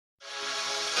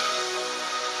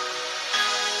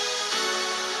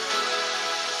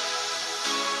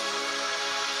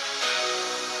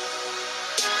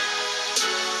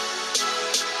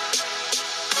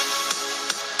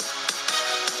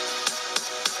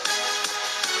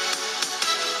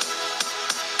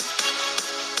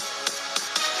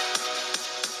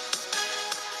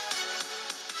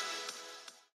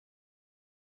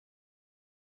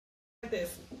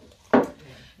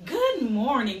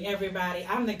morning, everybody.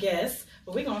 I'm the guest,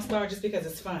 but we're going to start just because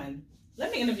it's fun.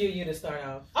 Let me interview you to start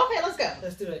off. Okay, let's go.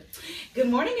 Let's do it. Good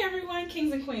morning, everyone.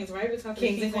 Kings and Queens, right? We're talking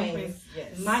Kings and Queens.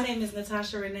 Yes. My name is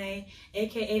Natasha Renee,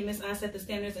 a.k.a. Miss I Set the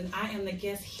Standards, and I am the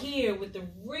guest here with the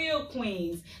real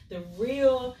queens, the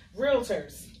real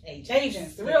realtors.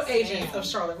 Agents, the real agents of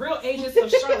Charlotte. Real agents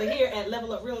of Charlotte here at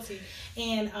Level Up Realty.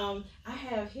 And I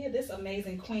have here this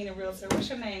amazing queen and realtor. What's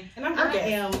your name? And I'm her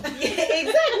guest.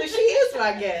 Exactly. She is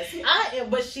my guest. I am,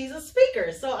 but she's a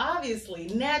speaker. So obviously,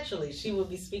 naturally, she will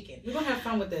be speaking. We're going to have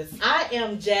fun with this. I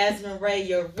am Jasmine Ray,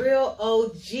 your real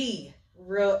OG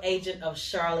real agent of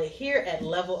Charlotte here at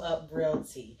Level Up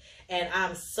Realty. And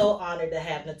I'm so honored to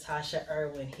have Natasha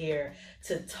Erwin here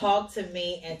to talk to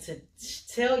me and to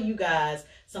tell you guys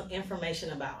some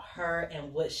information about her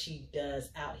and what she does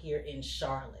out here in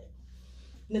Charlotte.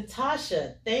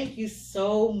 Natasha, thank you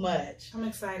so much. I'm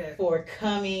excited for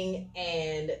coming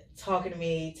and talking to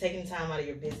me, taking time out of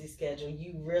your busy schedule.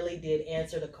 You really did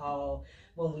answer the call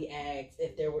when we asked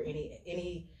if there were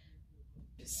any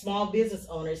small business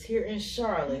owners here in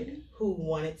Charlotte who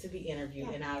wanted to be interviewed,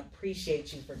 and I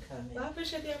appreciate you for coming. Well, I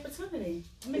appreciate the opportunity.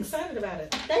 I'm excited about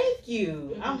it. Thank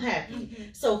you. I'm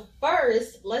happy. So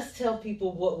first, let's tell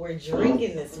people what we're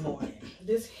drinking this morning.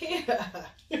 This here,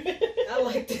 I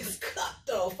like this cup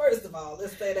though. First of all,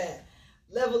 let's say that.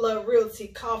 Level Up Realty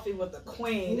coffee with the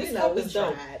queen. This cup is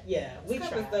dope. Yeah, we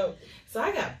tried. So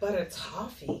I got butter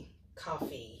toffee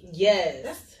coffee.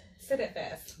 Yes. Say that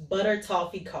fast. Butter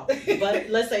toffee coffee. But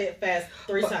let's say it fast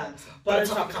 3 times. Butter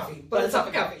toffee coffee. Butter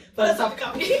toffee coffee. Butter toffee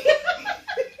coffee.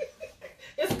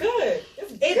 It's good.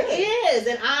 It is,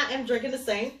 and I am drinking the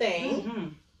same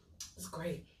thing. It's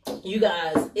great. You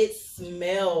guys, it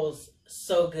smells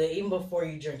so good. Even before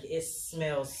you drink it, it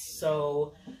smells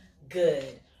so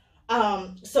good.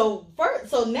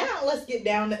 So now let's get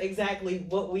down to exactly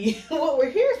what we're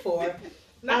here for.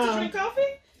 Not to drink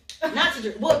coffee? Not to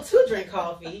drink, well, to drink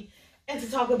coffee and to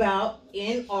talk about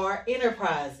NR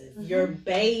Enterprises, your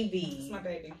baby. It's my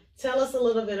baby. Tell us a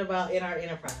little bit about NR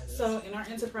Enterprises. So NR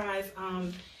Enterprise,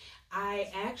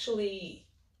 I actually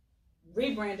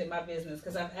rebranded my business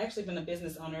because I've actually been a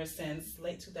business owner since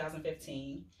late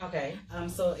 2015. Okay.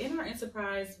 So NR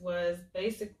Enterprise was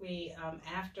basically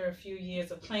after a few years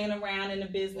of playing around in the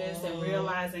business and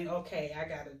realizing, okay, I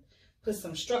got to put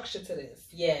some structure to this.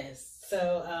 Yes.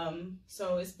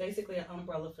 So it's basically an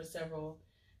umbrella for several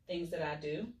things that I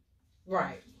do.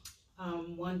 Right.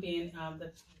 One being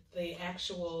the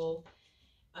actual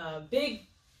big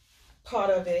part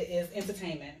of it is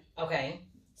entertainment. Okay.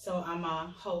 So I'm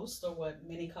a host, or what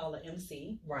many call an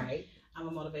MC. Right. I'm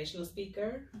a motivational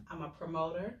speaker. I'm a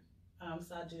promoter.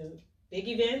 So I do big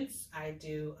events. I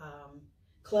do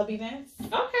club events.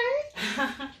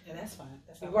 Okay. And that's fun.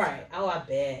 That's right. Oh, I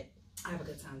bet. I have a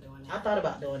good time doing that. I thought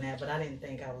about doing that, but I didn't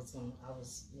think I was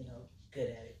good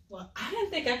at it. Well, I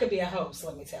didn't think I could be a host,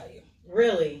 let me tell you.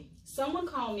 Really? Someone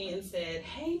called me and said,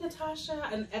 "Hey, Natasha,"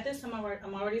 and at this time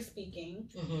I'm already speaking.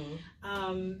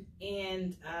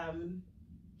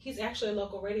 He's actually a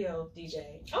local radio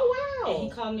DJ. Oh, wow. And he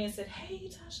called me and said, "Hey,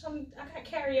 Tasha, I got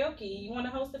karaoke. You want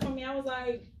to host it for me?" I was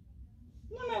like,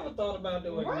 I never thought about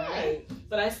doing that.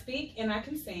 But I speak and I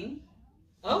can sing.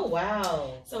 Oh,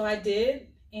 wow. So I did,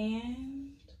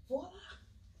 and voila.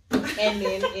 And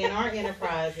then NR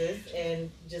Enterprises and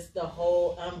just the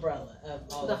whole umbrella of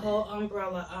all the whole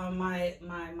umbrella. My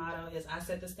motto is I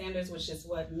Set the Standards, which is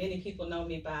what many people know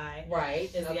me by.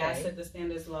 Right. Is the I Set the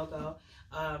Standards logo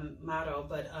motto.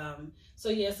 But so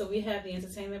we have the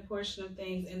entertainment portion of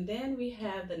things, and then we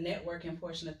have the networking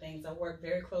portion of things. I work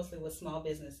very closely with small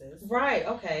businesses. Right.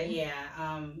 Okay.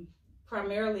 Yeah.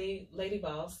 Primarily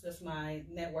LADYBOSS. That's my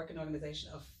networking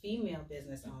organization of female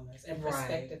business owners and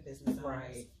prospective business owners.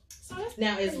 Right. So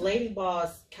now, is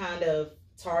LADYBOSS kind of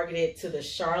targeted to the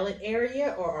Charlotte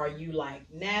area, or are you like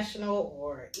national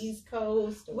or East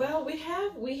Coast? Or? Well, we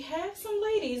have some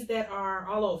ladies that are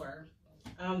all over,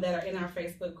 that are in our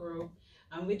Facebook group.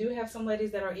 We do have some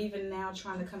ladies that are even now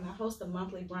trying to come and host a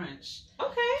monthly brunch.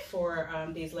 Okay. For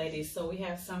these ladies. So we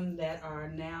have some that are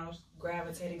now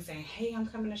gravitating, saying, "Hey, I'm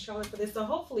coming to Charlotte for this." So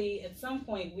hopefully at some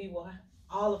point we will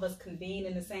all of us convene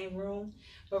in the same room.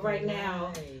 But right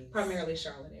now, primarily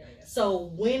Charlotte area. So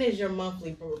when is your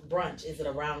monthly brunch? Is it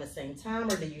around the same time,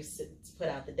 or do you put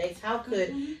out the dates? How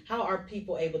are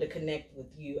people able to connect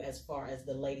with you as far as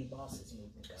the LADYBOSS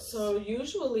movement goes? So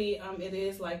usually it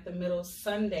is like the middle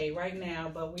Sunday right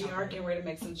now, but we are getting ready to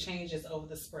make some changes over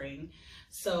the spring.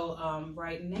 So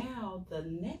right now the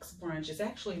next brunch is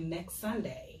actually next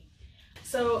Sunday.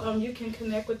 So you can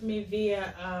connect with me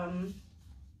via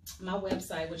my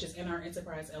website, which is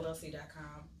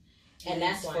nrenterprisellc.com. And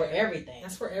that's for everything.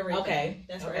 That's for everything. Okay.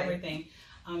 That's for everything.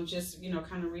 Just,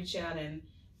 kind of reach out, and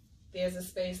there's a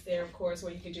space there, of course,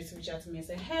 where you can just reach out to me and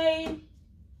say, hey,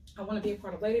 I want to be a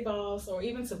part of LADYBOSS, or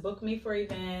even to book me for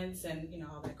events and,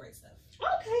 all that great stuff.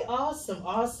 Okay,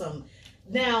 awesome.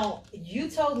 Now, you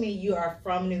told me you are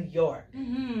from New York.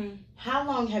 Mm-hmm. How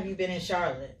long have you been in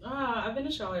Charlotte? I've been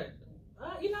in Charlotte.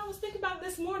 I was thinking about it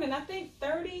this morning. I think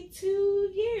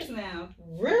 32 years now.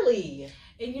 Really?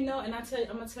 And and I'm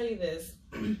gonna tell you this.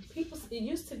 It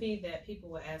used to be that people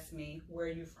would ask me, where are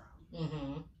you from?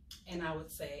 Mm-hmm. And I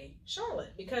would say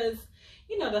Charlotte, because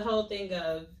the whole thing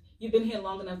of you've been here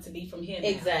long enough to be from here now.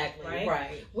 Exactly.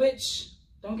 Right. Which,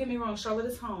 don't get me wrong, Charlotte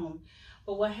is home.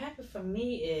 But what happened for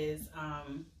me is I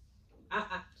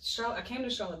came to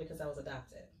Charlotte because I was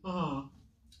adopted. Uh-huh.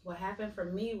 What happened for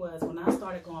me was when I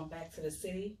started going back to the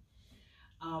city,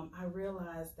 I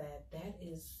realized that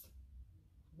is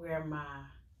where my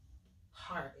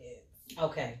heart is.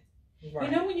 Okay.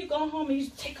 Right. When you go home and you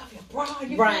take off your bra,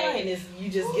 you and you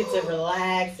just get to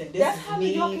relax, and that's how New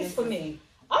York is for me.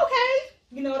 Okay.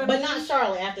 You know what I mean? mean? But not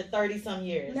Charlotte after 30-some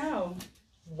years. No.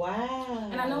 Wow.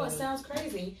 And I know it sounds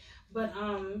crazy, but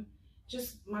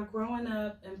just my growing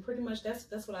up, and pretty much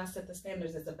that's what I set the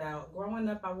standards is about. Growing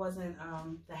up, I wasn't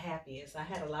the happiest. I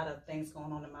had a lot of things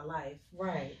going on in my life.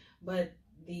 Right. But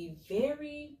the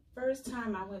very first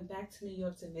time I went back to New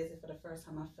York to visit for the first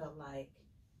time, I felt like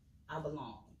I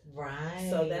belonged. Right.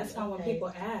 So that's why when people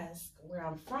ask where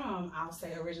I'm from, I'll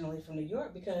say originally from New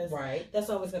York, because that's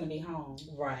always going to be home.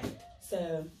 Right.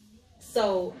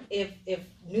 So if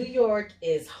New York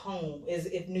is home,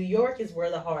 if New York is where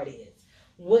the heart is,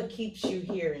 what keeps you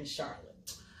here in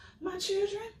Charlotte? My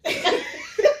children.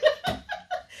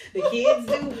 The kids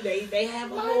do. They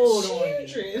have a hold on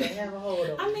you. They have a hold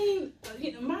on. I mean,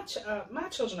 my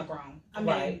children are grown. I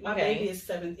mean, my baby is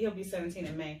 7. He'll be 17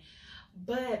 in May.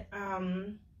 But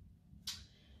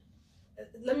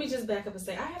let me just back up and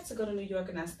say I have to go to New York,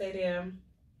 and I stay there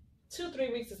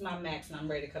 2-3 weeks is my max, and I'm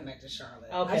ready to come back to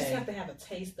Charlotte. Okay. I just have to have a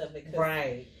taste of it.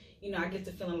 Right. I get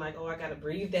the feeling like, I got to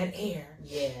breathe that air.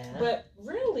 Yeah. But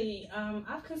really,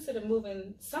 I've considered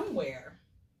moving somewhere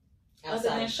outside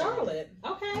other than Charlotte.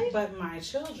 Okay. But my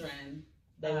children,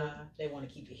 they want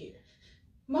to keep you here.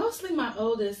 Mostly my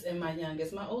oldest and my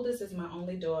youngest. My oldest is my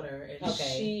only daughter, and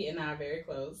she and I are very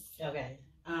close. Okay.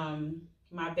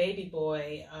 My baby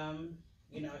boy,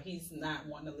 he's not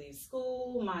wanting to leave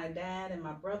school. My dad and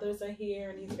my brothers are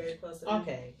here, and he's very close to them.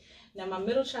 Okay. Now, my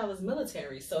middle child is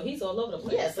military, so he's all over the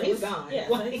place. Yeah, so he's gone. Yeah,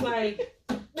 so he's like,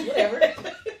 whatever.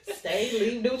 Stay,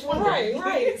 leave, do what you want to do.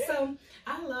 Right. So,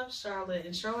 I love Charlotte,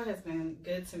 and Charlotte has been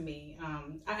good to me.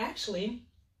 I actually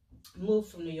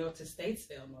moved from New York to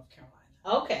Statesville, North Carolina.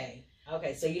 Okay.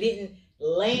 So, you didn't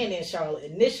land in Charlotte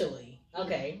initially.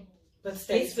 Okay. But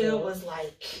Statesville was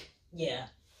like... Yeah.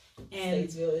 And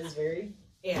Statesville is very...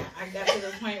 Yeah, I got to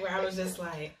the point where I was just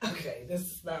like, okay, this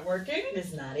is not working.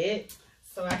 It's not it.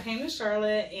 So I came to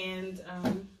Charlotte, and,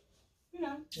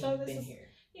 so this is here.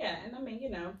 Yeah, and I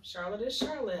mean, Charlotte is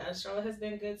Charlotte. Charlotte has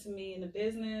been good to me in the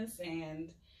business,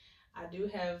 and I do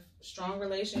have strong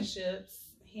relationships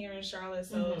here in Charlotte.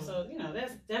 So,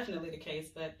 that's definitely the case.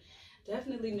 But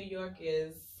definitely New York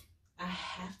is... I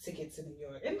have to get to New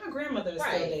York. And my grandmother is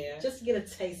still there. Just to get a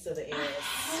taste of the air.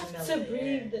 I have to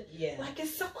breathe like,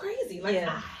 it's so crazy. Like,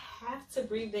 I have to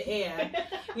breathe the air.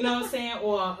 You know what I'm saying?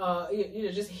 Or,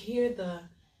 just hear the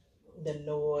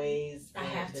noise. I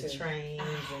have the to. trains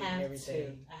and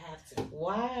everything. I have to.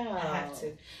 Wow.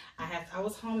 I have to. I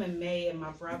was home in May, and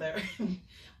my brother,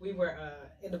 we were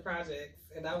in the projects,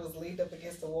 and I was leaned up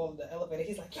against the wall of the elevator.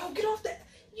 He's like, yo, get off that.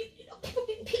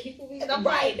 People be, and I'm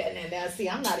right. And now, see,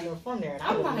 I'm not even from there, and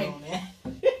I'm like, on that.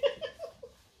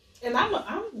 And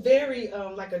I'm very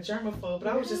like a germaphobe, but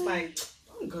I was just like,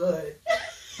 I'm good.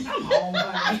 I'm home,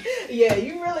 honey. Yeah,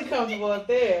 you're really comfortable up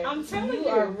there. I'm telling you. You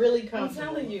are really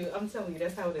comfortable. I'm telling you,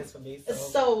 that's how it is for me.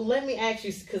 So let me ask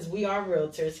you, because we are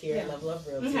realtors here at Level Up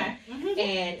Realty. Okay. Mm-hmm.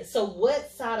 And so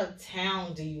what side of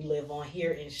town do you live on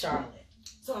here in Charlotte?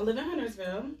 So I live in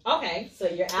Huntersville. Okay, so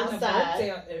you're outside. In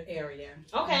the area.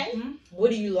 Okay. Mm-hmm. What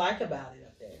do you like about it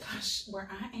up there? Gosh, where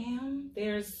I am,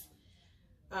 there's,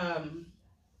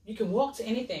 you can walk to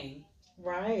anything.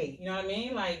 Right. You know what I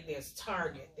mean? Like, there's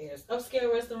Target, there's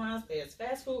upscale restaurants, there's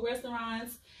fast food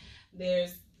restaurants,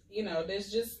 there's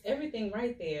just everything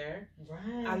right there.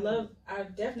 Right. I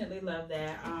definitely love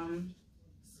that.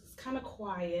 It's kind of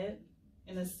quiet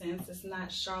in a sense. It's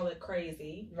not Charlotte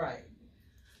crazy. Right.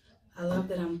 I love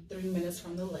that I'm 3 minutes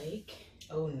from the lake.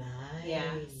 Oh, nice. Yeah.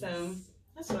 So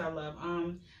that's what I love.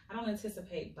 I don't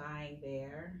anticipate buying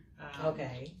there.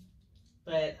 Okay.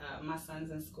 But my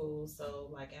son's in school, so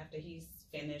like after he's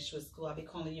finished with school, I'll be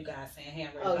calling you guys saying, "Hey,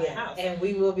 I'm ready to buy a house." And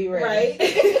we will be ready. Right?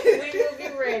 We will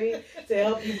be ready to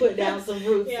help you put down some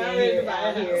roots out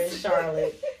here in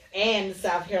Charlotte and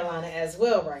South Carolina as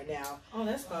well right now. Oh,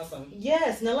 that's awesome.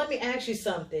 Yes. Now let me ask you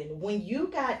something. When you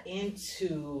got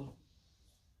into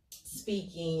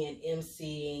speaking and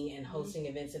emceeing and hosting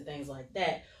events and things like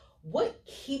that, what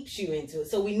keeps you into it?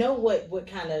 So we know what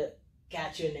kind of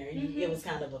got you in there. It was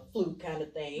kind of a fluke kind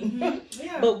of thing.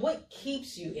 Yeah. But what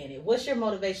keeps you in it? What's your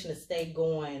motivation to stay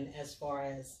going as far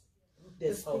as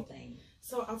this whole thing?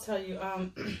 So I'll tell you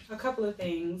a couple of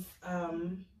things.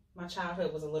 My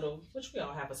childhood was a little, which we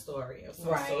all have a story of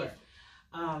some sort.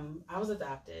 I was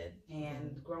adopted,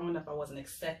 and growing up, I wasn't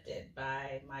accepted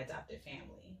by my adopted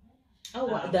family. Oh,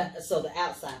 wow. So the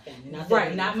outside family,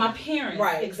 not my parents,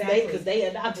 right? Exactly, because they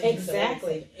adopted you.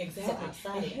 Exactly.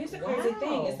 So and here's the crazy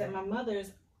thing is that my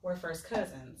mothers were first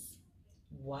cousins.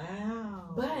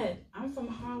 Wow. But I'm from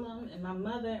Harlem, and my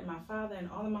mother and my father and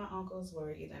all of my uncles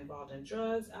were either involved in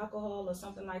drugs, alcohol, or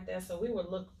something like that. So we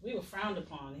were frowned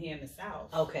upon here in the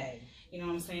South. Okay. You know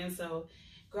what I'm saying? So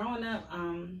growing up,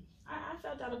 I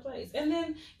felt out of place. And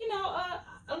then,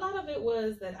 a lot of it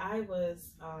was that I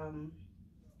was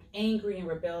angry and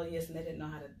rebellious, and they didn't know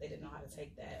how to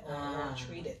take that or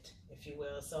treat it, if you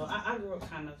will. So I grew up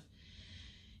kind of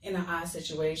in an odd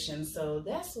situation. So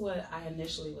that's what I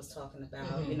initially was talking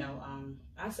about.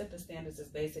 I set the standards is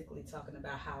basically talking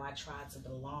about how I tried to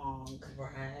belong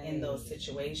in those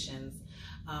situations.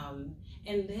 And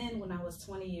then when I was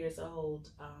 20 years old,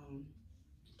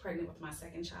 pregnant with my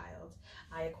second child,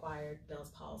 I acquired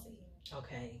Bell's palsy.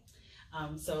 Okay.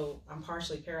 So I'm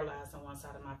partially paralyzed on one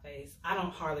side of my face. I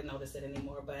don't hardly notice it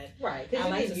anymore, but I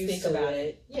like to speak about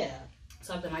it. Yeah.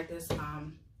 So I've been like this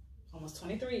almost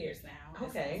 23 years now.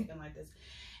 Okay. It's been like this.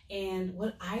 And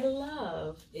what I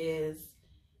love is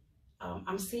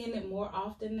I'm seeing it more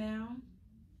often now,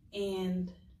 and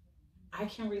I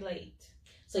can relate.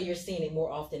 So you're seeing it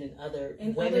more often in other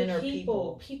women other or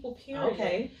people? People, period.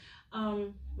 Okay.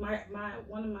 One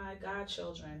of my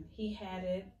godchildren, he had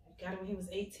it. Got it when he was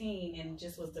 18 and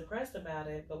just was depressed about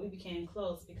it, but we became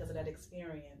close because of that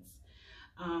experience.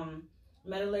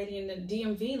 Met a lady in the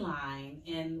DMV line,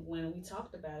 and when we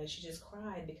talked about it, she just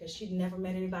cried because she'd never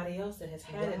met anybody else that has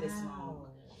had it this long.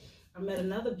 I met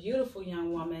another beautiful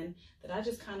young woman that I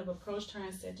just kind of approached her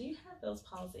and said, "Do you have Bell's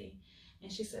palsy?"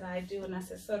 And she said, "I do." And I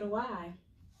said, "So do I."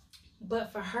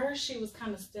 But for her, she was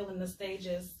kind of still in the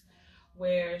stages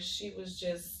where she was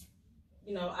just,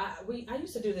 I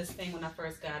used to do this thing when I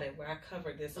first got it where I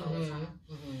covered this all the time.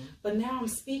 But now I'm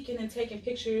speaking and taking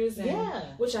pictures,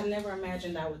 which I never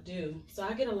imagined I would do. So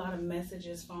I get a lot of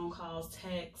messages, phone calls,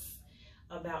 texts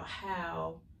about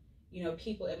how,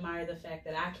 people admire the fact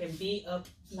that I can be up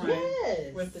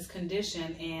front with this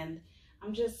condition. And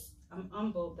I'm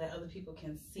humbled that other people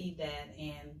can see that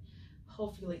and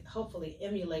hopefully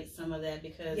emulate some of that,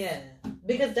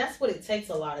 because that's what it takes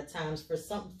a lot of times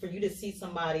for you to see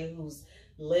somebody who's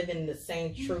living the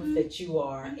same truth that you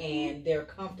are, and they're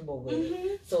comfortable with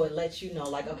it. So it lets you know,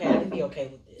 like, okay, I can be okay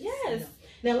with this. Yes.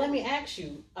 Now let me ask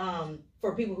you,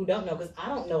 for people who don't know, because I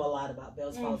don't know a lot about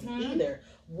Bell's palsy either,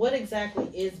 what exactly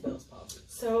is Bell's palsy?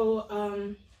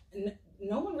 So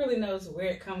no one really knows where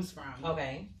it comes from.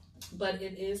 Okay. But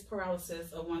it is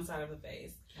paralysis of one side of the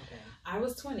face. Okay. I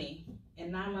was 20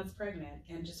 and 9 months pregnant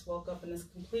and just woke up and this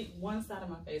complete one side of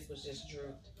my face was just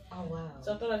drooped. Oh, wow.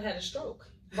 So I thought I'd had a stroke.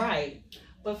 Right.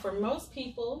 But for most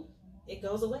people, it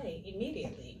goes away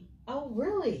immediately. Oh,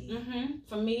 really?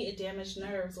 For me, it damaged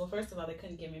nerves. Well, first of all, they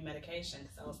couldn't give me medication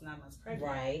because I was 9 months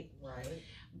pregnant. Right.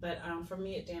 But for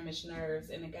me, it damaged nerves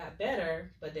and it got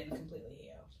better, but didn't completely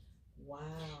heal. Wow.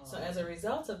 So as a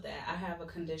result of that, I have a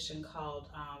condition called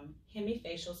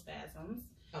hemifacial spasms.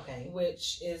 Okay.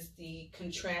 Which is the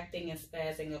contracting and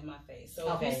spazzing of my face.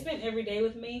 So if you spend every day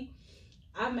with me,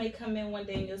 I may come in one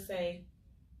day and you'll say,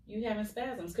 "You having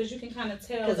spasms?" Because you can kind of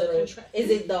tell. Is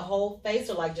it the whole face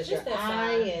or like just your that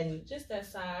eye side, and just that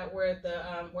side where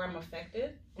where I'm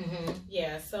affected?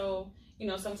 Yeah. So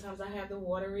sometimes I have the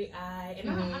watery eye, and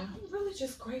I'm really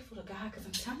just grateful to God because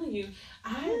I'm telling you,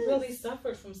 I really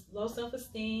suffered from low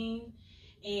self-esteem,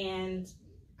 and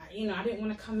I didn't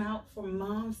want to come out for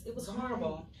months. It was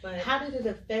horrible. But how did it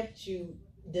affect you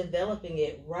developing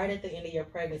it right at the end of your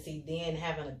pregnancy, then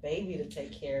having a baby to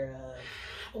take care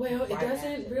of? Well, it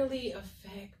doesn't really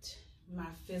affect my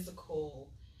physical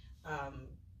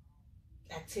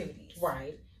activities.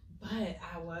 Right. But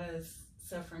I was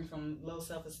suffering from low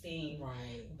self-esteem.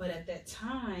 Right. But at that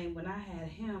time, when I had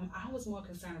him, I was more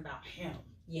concerned about him.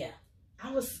 Yeah.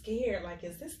 I was scared. Like,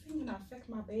 is this thing gonna affect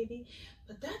my baby?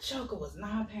 But that joker was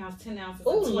 9 pounds, 10 ounces,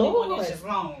 Oh, and 21 Lord. inches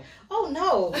long. Oh,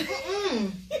 no.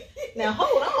 Now,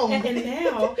 hold on. And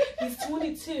now he's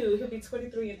 22. He'll be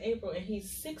 23 in April, and he's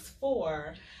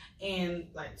 6'4" and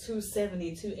like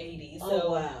 270, 280. So,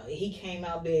 oh, wow. He came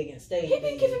out big and stayed He big.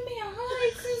 been giving me a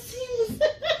hug since he was in the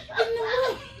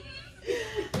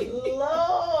way.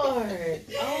 Lord.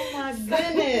 Oh, my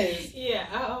goodness. Yeah,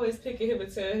 I always pick at him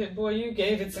and tell him, boy, you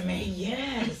gave it to me.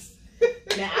 Yes.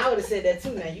 Now, I would have said that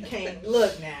too. Now, you can't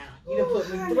look now. You done put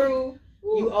me through.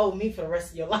 You owe me for the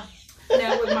rest of your life.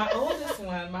 Now, with my oldest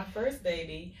one, my first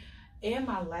baby, and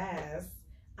my last,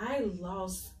 I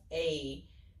lost a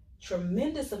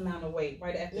tremendous amount of weight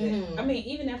right after that. I mean,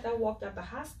 even after I walked out the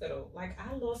hospital, like,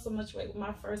 I lost so much weight with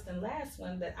my first and last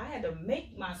one that I had to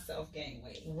make myself gain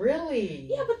weight. Really?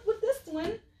 Yeah, but with this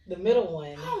one, the middle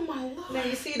one. oh my Lord. Now,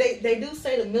 you see, they do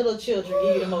say the middle children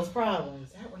give you the most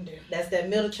problems. That one did. That's that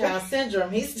middle child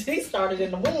syndrome. He started in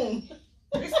the womb.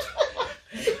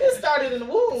 It started in the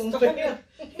womb.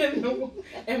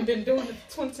 And been doing it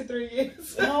for 23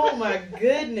 years. Oh my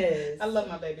goodness. I love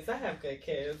my babies. I have good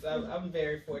kids. I'm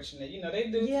very fortunate. You know, they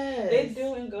do. Yes. They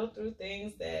do and go through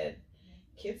things that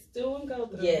kids do and go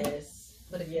through. Yes.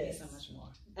 But it can be so much more.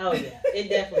 Oh yeah, it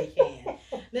definitely can.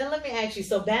 Now let me ask you.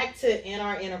 So back to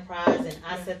NR Enterprise and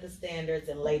I Set the Standards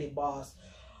and LADYBOSS.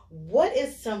 What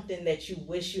is something that you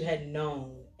wish you had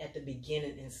known at the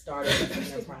beginning in starting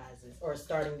these enterprises or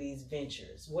starting these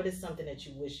ventures? What is something that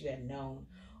you wish you had known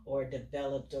or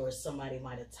developed or somebody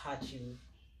might have taught you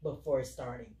before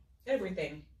starting?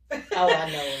 Everything. Oh, I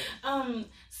know it.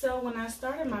 So when I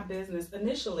started my business,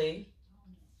 initially,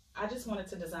 I just wanted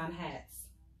to design hats.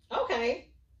 Okay.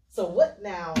 So what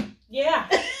now? Yeah.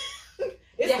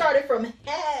 It started from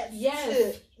hats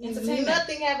to entertainment.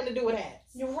 Nothing having to do with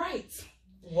hats. You're right.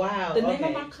 Wow. The name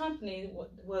of my company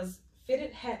was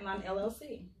Fitted Hat Line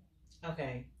LLC.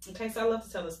 Okay. Okay, so I love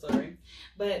to tell the story.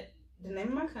 But the name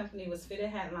of my company was Fitted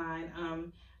Hat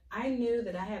Line. I knew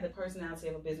that I had the personality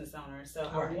of a business owner, so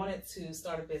I wanted to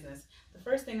start a business. The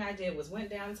first thing I did was went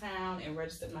downtown and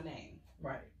registered my name.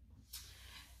 Right.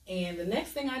 And the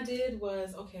next thing I did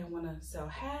was, okay, I want to sell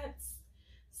hats.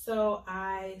 So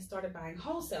I started buying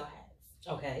wholesale hats.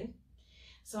 Okay.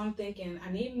 So I'm thinking,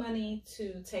 I need money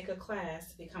to take a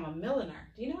class to become a milliner.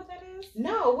 Do you know what that is?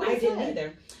 No, what is I didn't that?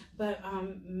 either. But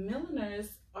milliners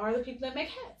are the people that make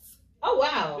hats. Oh,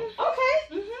 wow. Mm-hmm.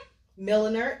 Okay. Mm-hmm.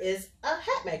 Milliner is a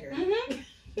hat maker. Mm-hmm.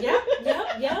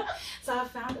 Yep. So I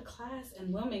found a class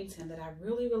in Wilmington that I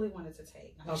really, really wanted to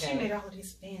take. I mean, she made all of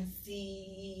these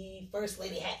fancy first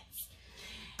lady hats.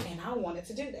 And I wanted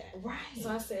to do that. Right. So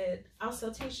I said, I'll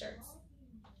sell t-shirts.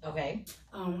 Okay.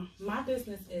 My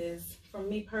business is, for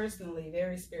me personally,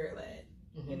 very spirit-led.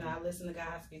 Mm-hmm. You know, I listen to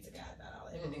God, speak to God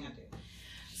about everything I do.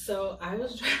 So I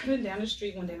was driving down the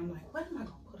street one day, and I'm like, what am I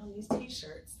going to put on these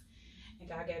t-shirts? And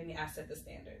God gave me I Set the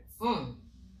Standards.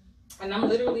 And I'm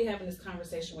literally having this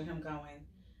conversation with him going,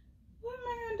 what am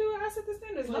I going to do with I Set the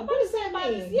Standards? Like, what does that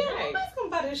mean? Yeah, nobody's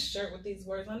going to buy this shirt with these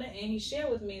words on it. And he shared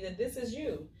with me that this is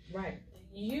you. Right.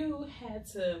 You had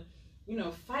to, you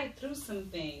know, fight through some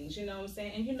things, you know what I'm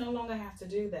saying? And you no longer have to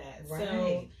do that. Right.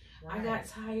 So I got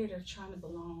tired of trying to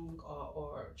belong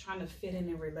or trying to fit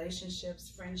in relationships,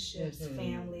 friendships,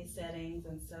 family settings.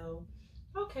 And so,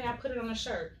 okay, I put it on a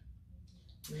shirt.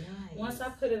 Nice. Once I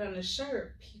put it on the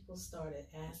shirt, people started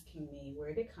asking me where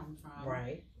did it come from.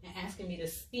 Right. And asking me to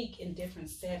speak in different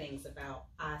settings about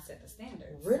I Set the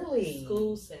Standards. Really?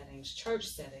 School settings, church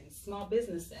settings, small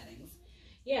business settings.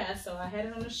 Yeah, so I had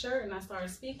it on a shirt and I started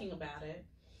speaking about it.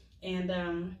 And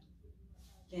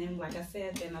then, like I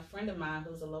said, then a friend of mine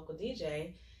who's a local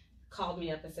DJ called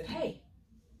me up and said, hey.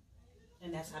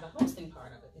 And that's how the hosting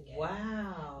part of it began.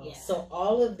 Wow. Yeah. So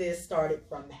all of this started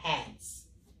from hats.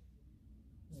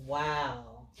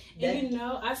 Wow. And you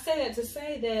know, I say that to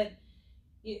say that,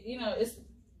 you know,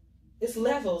 it's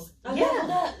levels. I yeah.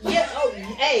 leveled up. Yeah. Oh,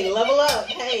 hey, level up.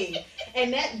 Hey.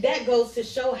 And that goes to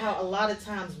show how a lot of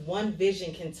times one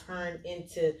vision can turn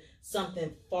into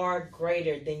something far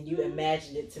greater than you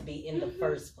imagined it to be in the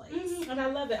first place. And I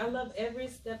love it. I love every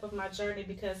step of my journey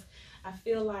because I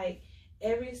feel like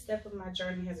every step of my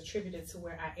journey has attributed to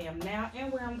where I am now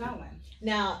and where I'm going.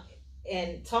 Now,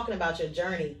 and talking about your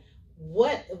journey,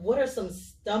 what are some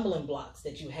stumbling blocks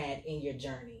that you had in your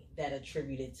journey that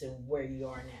attributed to where you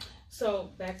are now?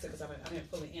 So back to, because I didn't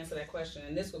fully answer that question,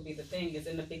 and this would be the thing, is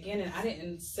in the beginning, I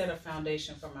didn't set a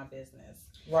foundation for my business.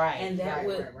 Right. And that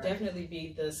would definitely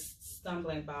be the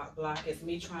stumbling block is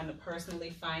me trying to personally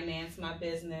finance my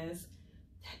business.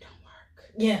 That don't work.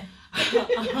 Yeah.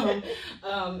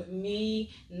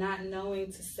 Me not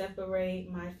knowing to separate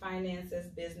my finances,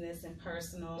 business and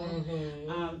personal.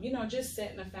 Just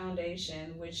setting a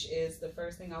foundation, which is the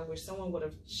first thing I wish someone would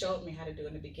have showed me how to do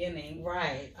in the beginning.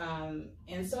 Right.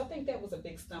 And so I think that was a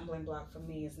big stumbling block for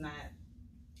me, is not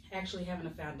actually having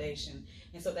a foundation.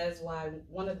 And so that is why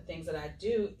one of the things that I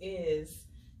do is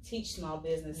teach small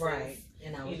businesses. Right.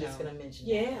 And I was just going to mention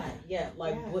that.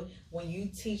 When you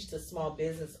teach the small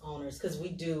business owners, because we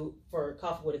do, for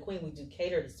Coffee with a Queen, we do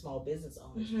cater to small business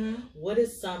owners. What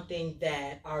is something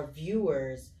that our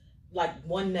viewers, like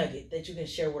one nugget that you can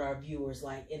share with our viewers,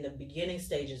 like in the beginning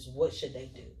stages, what should they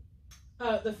do?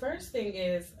 The first thing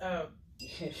is,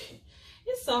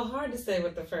 it's so hard to say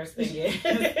what the first thing is.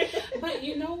 But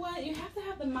you know what? You have to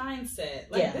have the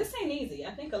mindset. Like, this ain't easy.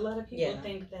 I think a lot of people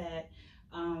think that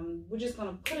we're just going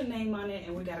to put a name on it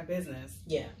and we got a business.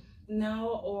 Yeah.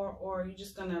 No, or you're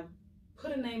just going to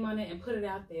put a name on it and put it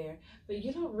out there. But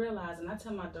you don't realize, and I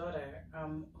tell my daughter,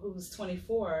 who's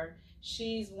 24,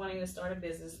 she's wanting to start a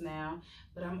business now,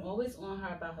 but I'm always on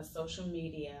her about her social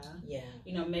media. Yeah.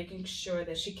 Making sure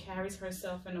that she carries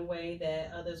herself in a way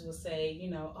that others will say,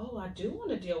 oh, I do want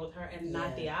to deal with her, and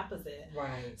not the opposite.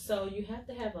 Right. So you have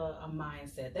to have a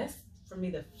mindset. That's, for me,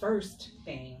 the first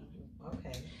thing.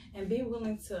 Okay. And be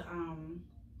willing to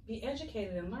be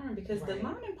educated and learn, because the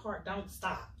learning part don't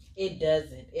stop. It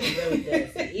doesn't. It really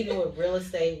doesn't. Even with real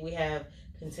estate, we have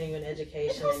continuing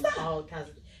education and all kinds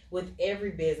of. With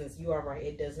every business, you are right.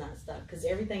 It does not stop, because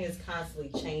everything is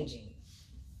constantly changing,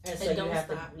 and so you have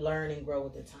to learn and grow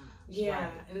with the time. Yeah.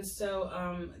 Right. And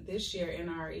so this year,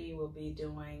 NRE will be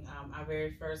doing our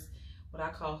very first, what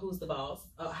I call Who's the Boss?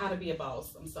 How to Be a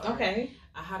Boss. I'm sorry. Okay.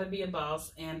 How to Be a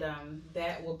Boss. And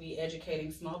that will be educating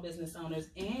small business owners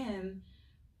and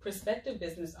prospective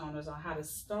business owners on how to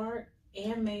start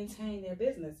and maintain their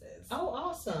businesses. Oh,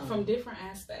 awesome. From different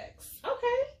aspects.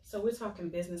 Okay. So we're talking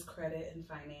business credit and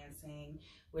financing.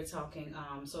 We're talking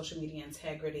social media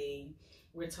integrity.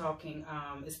 We're talking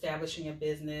establishing a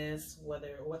business, what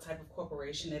type of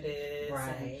corporation it is,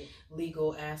 and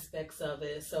legal aspects of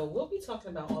it. So we'll be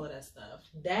talking about all of that stuff.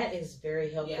 That is very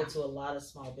helpful to a lot of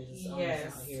small business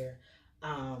owners out here.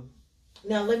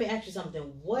 Now, let me ask you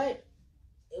something.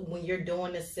 When you're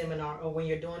doing this seminar, or when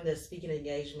you're doing the speaking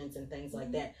engagements and things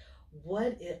like that,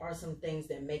 what are some things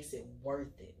that makes it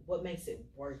worth it? What makes it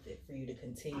worth it for you to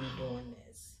continue doing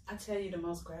this? I tell you, the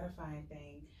most gratifying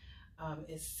thing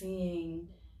is seeing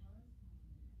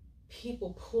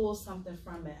people pull something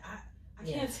from it. I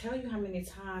can't tell you how many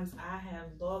times I have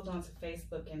logged onto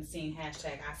Facebook and seen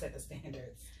hashtag I set the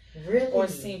standards. Really? Or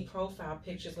seen profile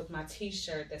pictures with my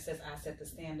t-shirt that says I set the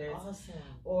standards. Awesome.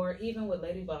 Or even with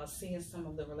LADYBOSS, seeing some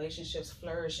of the relationships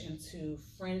flourish into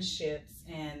friendships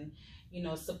and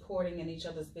supporting in each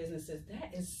other's businesses.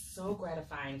 That is so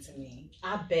gratifying to me.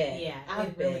 I bet. Yeah, I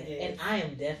bet. Really is. And I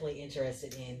am definitely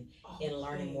interested in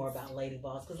learning more about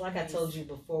LADYBOSS, because like I told you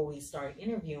before we started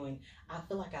interviewing, I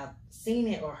feel like I've seen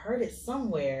it or heard it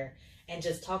somewhere, and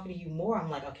just talking to you more, I'm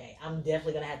like, okay, I'm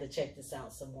definitely going to have to check this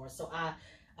out some more. So I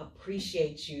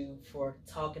appreciate you for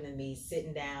talking to me,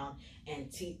 sitting down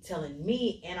and telling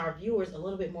me and our viewers a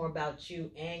little bit more about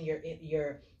you and your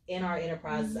NR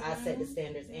Enterprises, I Set the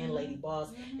Standards, and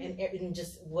LADYBOSS, and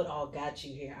just what all got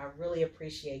you here. I really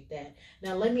appreciate that.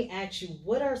 Now, let me ask you,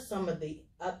 what are some of the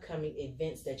upcoming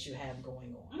events that you have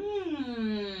going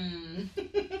on?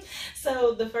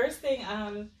 So the first thing,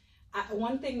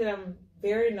 one thing that I'm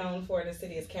very known for in the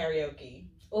city is karaoke.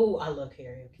 Oh, I love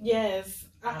karaoke. Yes.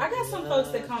 I got some folks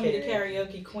that call me the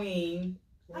karaoke queen.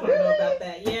 I don't know about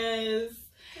that. Yes.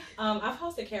 I've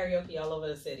hosted karaoke all over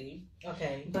the city.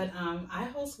 Okay. But I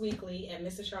host weekly at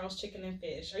Mr. Charles Chicken and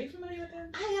Fish. Are you familiar with that?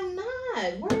 I am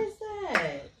not. Where is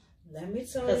that? Let me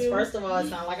tell you. Because first of all, it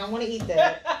sounds like I want to eat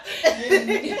that.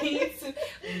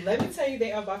 Let me tell you,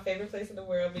 they are my favorite place in the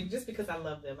world, just because I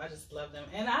love them. I just love them.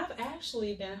 And I've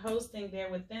actually been hosting there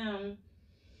with them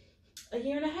a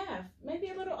year and a half, maybe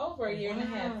a little over a year and a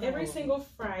half, every single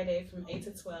Friday from 8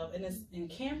 to 12. And it's in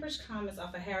Cambridge Commons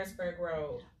off of Harrisburg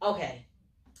Road. Okay.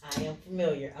 I am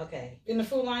familiar. Okay. In the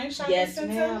Food Lion Shopping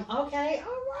Center? Yes, ma'am. Okay.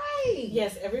 All right.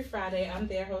 Yes, every Friday I'm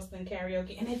there hosting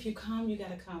karaoke. And if you come, you got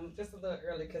to come just a little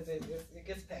early, because it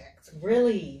gets packed.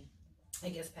 Really?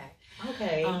 It gets packed.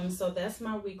 Okay. So that's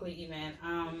my weekly event.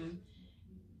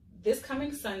 This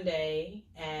coming Sunday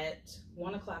at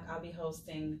 1 o'clock, I'll be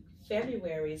hosting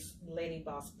February's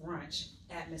LADYBOSS brunch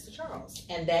at Mr. Charles.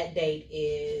 And that date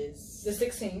is? The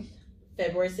 16th.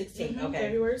 February 16th. Okay.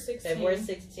 February 16th. February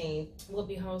 16th. We'll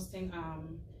be hosting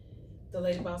the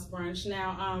LADYBOSS brunch.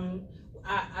 Now,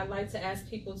 I like to ask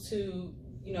people to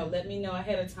let me know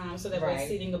ahead of time so that Right. way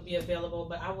seating will be available.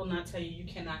 But I will not tell you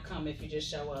cannot come if you just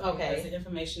show up. Okay. Because the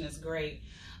information is great.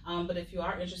 But if you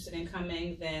are interested in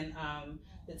coming, then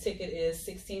the ticket is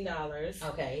 $16.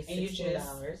 Okay, and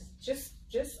 $16. you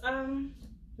just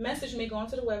message me, go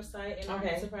onto the website, NR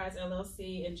Okay. Enterprise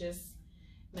LLC, and just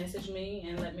message me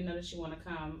and let me know that you want to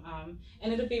come.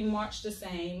 And it'll be March the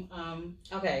same.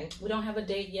 Okay. We don't have a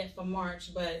date yet for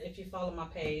March, but if you follow my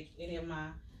page, any of my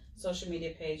social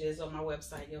media pages on my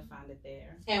website, you'll find it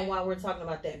there. And while we're talking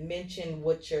about that, mention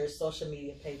what your social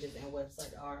media pages and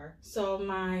website are. So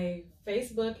my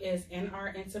Facebook is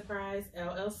NR Enterprise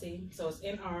LLC. So it's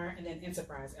NR and then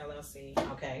Enterprise LLC.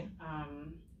 Okay.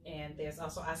 And there's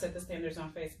also I Set the Standards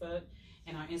on Facebook,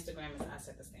 and our Instagram is I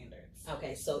Set the Standards.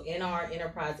 Okay, so NR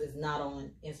Enterprise is not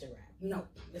on Instagram. Nope,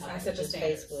 it's Okay, I Set the just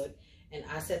Standards. Facebook, and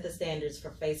I Set the Standards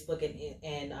for Facebook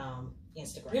and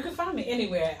Instagram. You can find me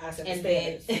anywhere at I Set the and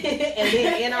then Standards. and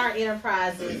then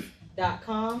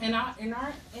NRenterprises.com. And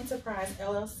our Enterprise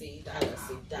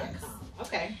LLC.com. Yes.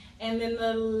 Okay. And then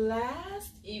the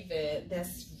last event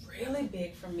that's really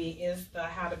big for me is the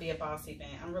How to Be a Boss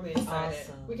event. I'm really excited.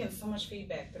 Awesome. We're getting so much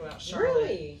feedback throughout Charlotte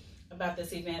Really? about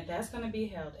this event. That's going to be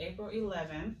held April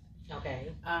 11th.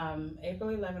 Okay. April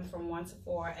 11th from 1 to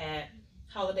 4 at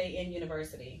Holiday Inn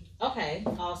University. Okay.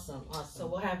 Awesome. So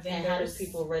we'll have vendors. And how do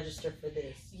people register for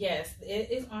this? Yes, it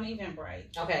is on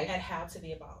Eventbrite. Okay. At How to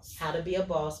Be a Boss. How to Be a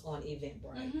Boss on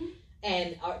Eventbrite. Mm-hmm.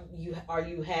 And are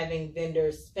you having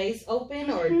vendor space open,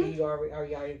 or are you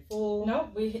already full?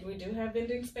 Nope, we do have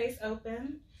vending space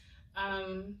open.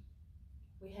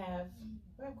 We have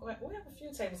a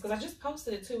few tables because I just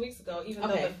posted it 2 weeks ago. Even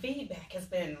though the feedback has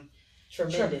been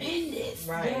tremendous.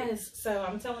 Right. Yes. So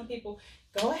I'm telling people,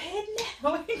 go ahead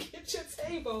now and get your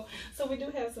table. So we do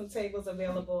have some tables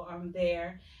available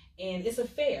there. And it's a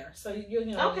fair. So you're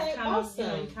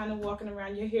kind of walking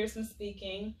around, you hear some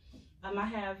speaking. I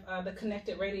have the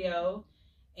Connected Radio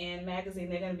and magazine.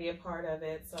 They're going to be a part of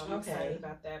it. So I'm excited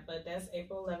about that. But that's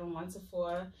April 11, 1 to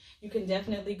 4. You can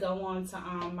definitely go on to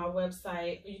my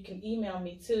website. You can email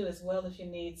me too as well if you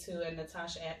need to, at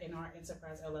Natasha at NR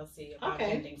Enterprise LLC about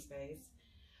vending space.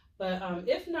 But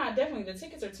if not, definitely the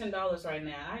tickets are $10 right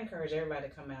now. I encourage everybody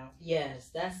to come out. Yes,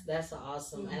 that's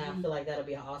awesome, and I feel like that'll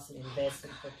be an awesome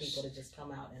investment for people to just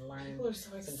come out and learn. People are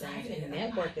so excited and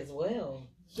network as well.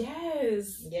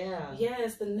 Yes. Yeah.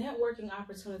 Yes, the networking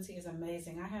opportunity is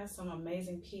amazing. I have some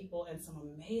amazing people and some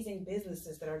amazing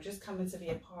businesses that are just coming to be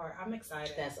a part. I'm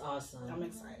excited. That's awesome. I'm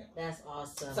excited. That's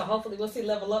awesome. So hopefully we'll see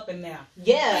Level Up in there.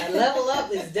 Yeah, Level Up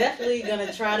is definitely going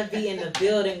to try to be in the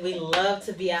building. We love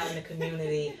to be out in the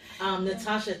community.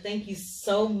 Natasha, thank you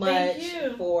so much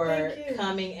for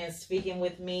coming and speaking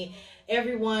with me.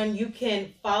 Everyone, you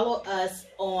can follow us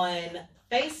on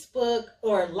Facebook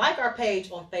or like our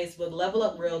page on Facebook, Level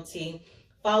Up Realty.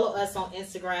 Follow us on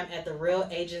Instagram at The Real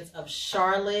Agents of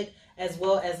Charlotte, as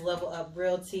well as Level Up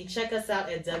Realty. Check us out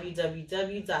at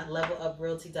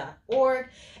www.leveluprealty.org.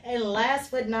 And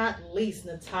last but not least,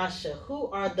 Natasha, who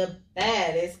are the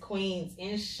baddest queens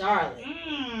in Charlotte?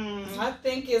 I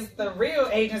think it's the Real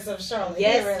Agents of Charlotte.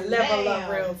 Yes, here at Level Up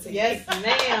Realty. Yes,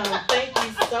 ma'am. Thank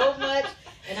you so much.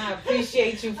 And I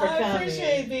appreciate you for coming. I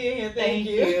appreciate being here. Thank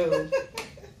you.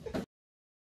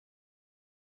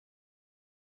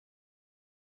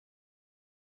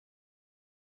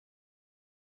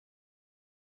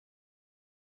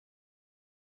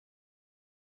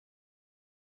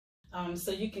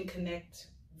 So you can connect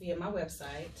via my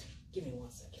website. Give me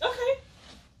 1 second. Okay.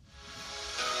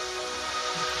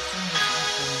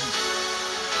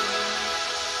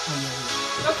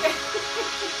 Okay.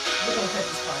 We're going to cut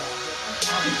this part off.